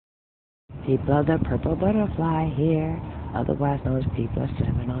People, the purple butterfly here, otherwise known as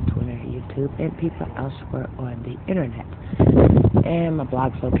People7 on Twitter, YouTube, and people elsewhere on the internet. And my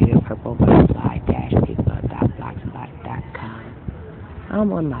blog's located at purplebutterfly-people.blogspot.com.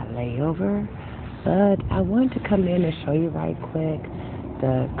 I'm on my layover, but I wanted to come in and show you right quick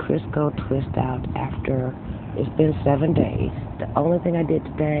the Crisco twist out after it's been 7 days. The only thing I did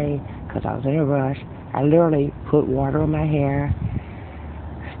today, because I was in a rush, I literally put water on my hair,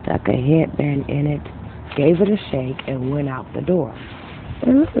 stuck a headband in it, gave it a shake, and went out the door.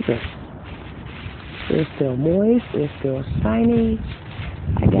 And look at this. It's still moist, it's still shiny.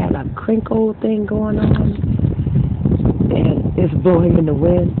 I got a crinkle thing going on, and it's blowing in the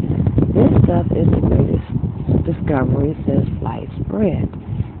wind. This stuff is the greatest discovery since sliced bread.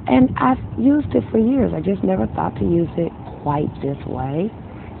 And I've used it for years. I just never thought to use it quite this way.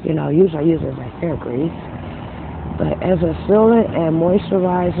 You know, usually I use it as a hair grease. But as a sealant and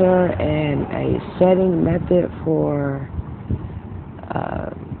moisturizer and a setting method for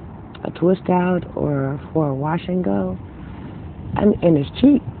a twist out or for a wash and go, and it's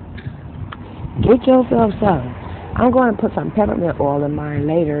cheap. Get yourself some. I'm going to put some peppermint oil in mine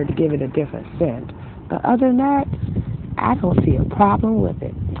later to give it a different scent. But other than that, I don't see a problem with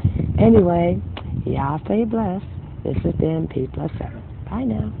it. Anyway, y'all stay blessed. This has been P+7. Bye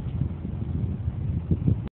now.